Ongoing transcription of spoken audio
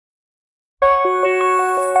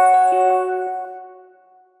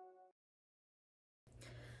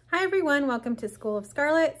everyone, welcome to School of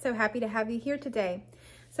Scarlett. So happy to have you here today.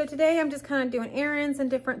 So today I'm just kind of doing errands and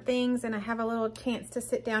different things, and I have a little chance to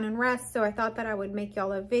sit down and rest. So I thought that I would make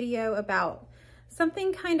y'all a video about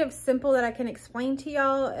something kind of simple that I can explain to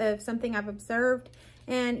y'all of something I've observed,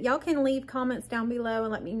 and y'all can leave comments down below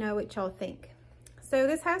and let me know what y'all think. So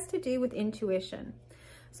this has to do with intuition.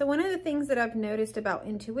 So one of the things that I've noticed about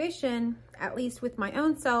intuition, at least with my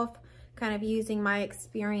own self, kind of using my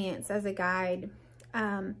experience as a guide,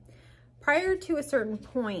 prior to a certain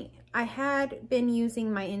point, I had been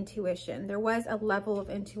using my intuition. There was a level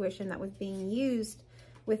of intuition that was being used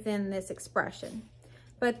within this expression.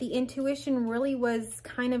 But the intuition really was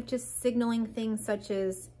kind of just signaling things such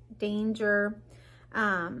as danger,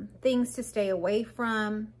 things to stay away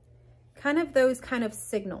from, kind of those kind of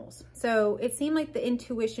signals. So it seemed like the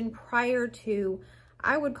intuition prior to,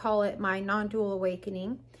 I would call it my non-dual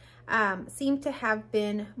awakening, seemed to have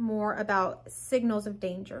been more about signals of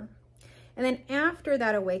danger. And then after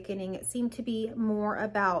that awakening, it seemed to be more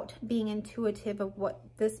about being intuitive of what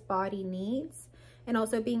this body needs, and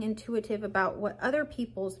also being intuitive about what other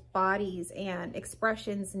people's bodies and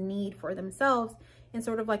expressions need for themselves, and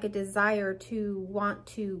sort of like a desire to want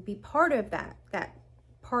to be part of that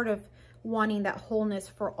part of wanting that wholeness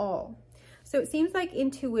for all. So it seems like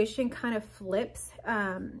intuition kind of flips.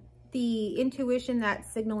 The intuition that's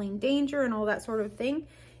signaling danger and all that sort of thing,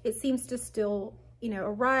 it seems to still,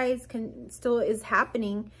 arise, still is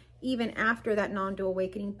happening even after that non-dual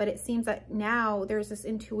awakening. But it seems that now there's this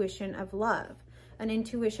intuition of love, an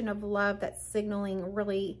intuition of love that's signaling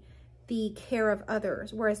really the care of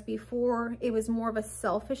others. Whereas before it was more of a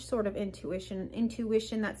selfish sort of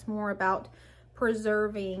intuition that's more about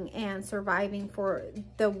preserving and surviving for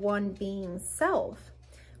the one being's self.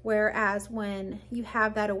 Whereas when you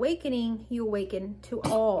have that awakening, you awaken to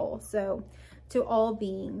all. So to all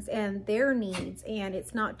beings and their needs, and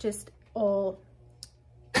it's not just all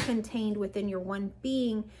contained within your one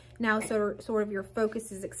being. Now sort of your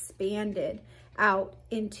focus is expanded out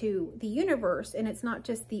into the universe, and it's not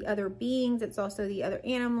just the other beings, it's also the other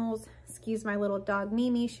animals. Excuse my little dog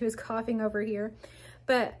Mimi, she was coughing over here.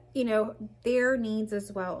 But their needs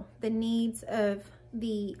as well, the needs of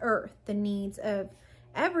the earth, the needs of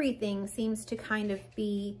everything seems to kind of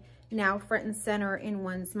be now front and center in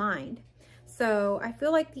one's mind. So I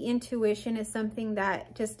feel like the intuition is something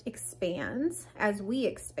that just expands as we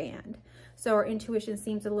expand. So our intuition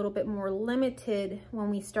seems a little bit more limited when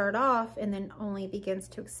we start off, and then only begins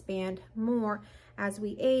to expand more as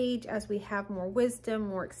we age, as we have more wisdom,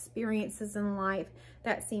 more experiences in life.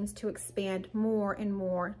 That seems to expand more and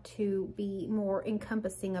more to be more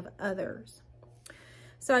encompassing of others.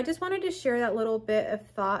 So I just wanted to share that little bit of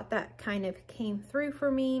thought that kind of came through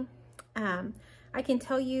for me. I can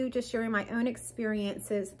tell you, just sharing my own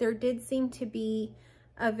experiences, there did seem to be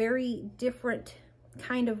a very different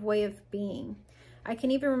kind of way of being. I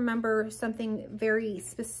can even remember something very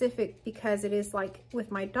specific, because it is like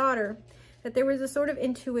with my daughter, that there was a sort of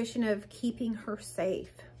intuition of keeping her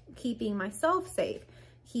safe, keeping myself safe,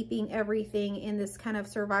 keeping everything in this kind of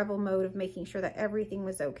survival mode of making sure that everything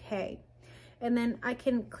was okay. And then I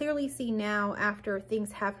can clearly see now, after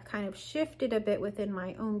things have kind of shifted a bit within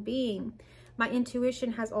my own being, my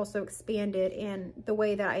intuition has also expanded, and the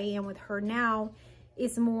way that I am with her now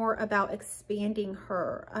is more about expanding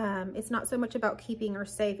her. It's not so much about keeping her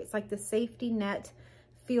safe. It's like the safety net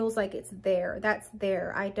feels like it's there. That's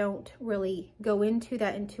there. I don't really go into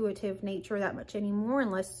that intuitive nature that much anymore,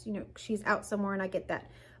 unless, she's out somewhere and I get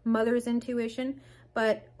that mother's intuition.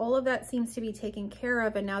 But all of that seems to be taken care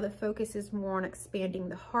of, and now the focus is more on expanding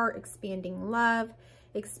the heart, expanding love,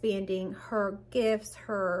 expanding her gifts,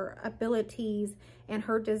 her abilities, and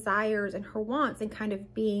her desires and her wants, and kind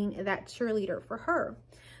of being that cheerleader for her.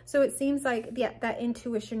 So it seems like that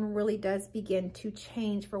intuition really does begin to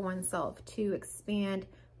change for oneself, to expand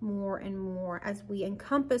more and more as we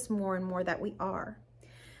encompass more and more that we are.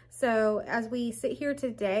 So as we sit here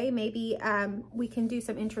today, maybe we can do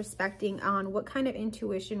some introspecting on what kind of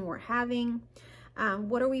intuition we're having.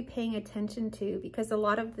 What are we paying attention to? Because a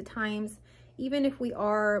lot of the times, even if we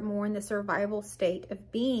are more in the survival state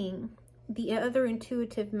of being, the other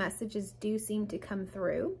intuitive messages do seem to come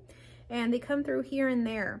through, and they come through here and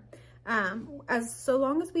there. So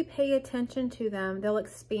long as we pay attention to them, they'll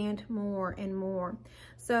expand more and more.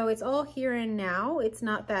 So it's all here and now. It's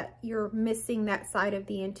not that you're missing that side of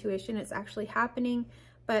the intuition. It's actually happening,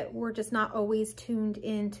 but we're just not always tuned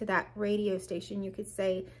into that radio station, you could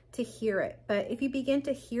say, to hear it. But if you begin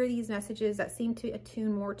to hear these messages that seem to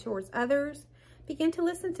attune more towards others, begin to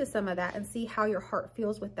listen to some of that and see how your heart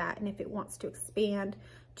feels with that, and if it wants to expand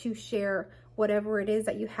to share whatever it is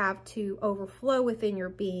that you have to overflow within your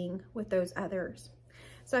being with those others.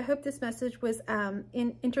 So I hope this message was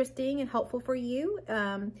interesting and helpful for you.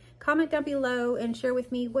 Comment down below and share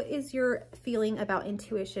with me, what is your feeling about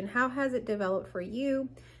intuition? How has it developed for you?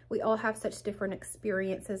 We all have such different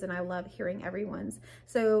experiences, and I love hearing everyone's.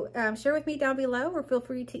 So share with me down below, or feel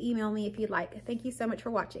free to email me if you'd like. Thank you so much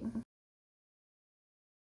for watching.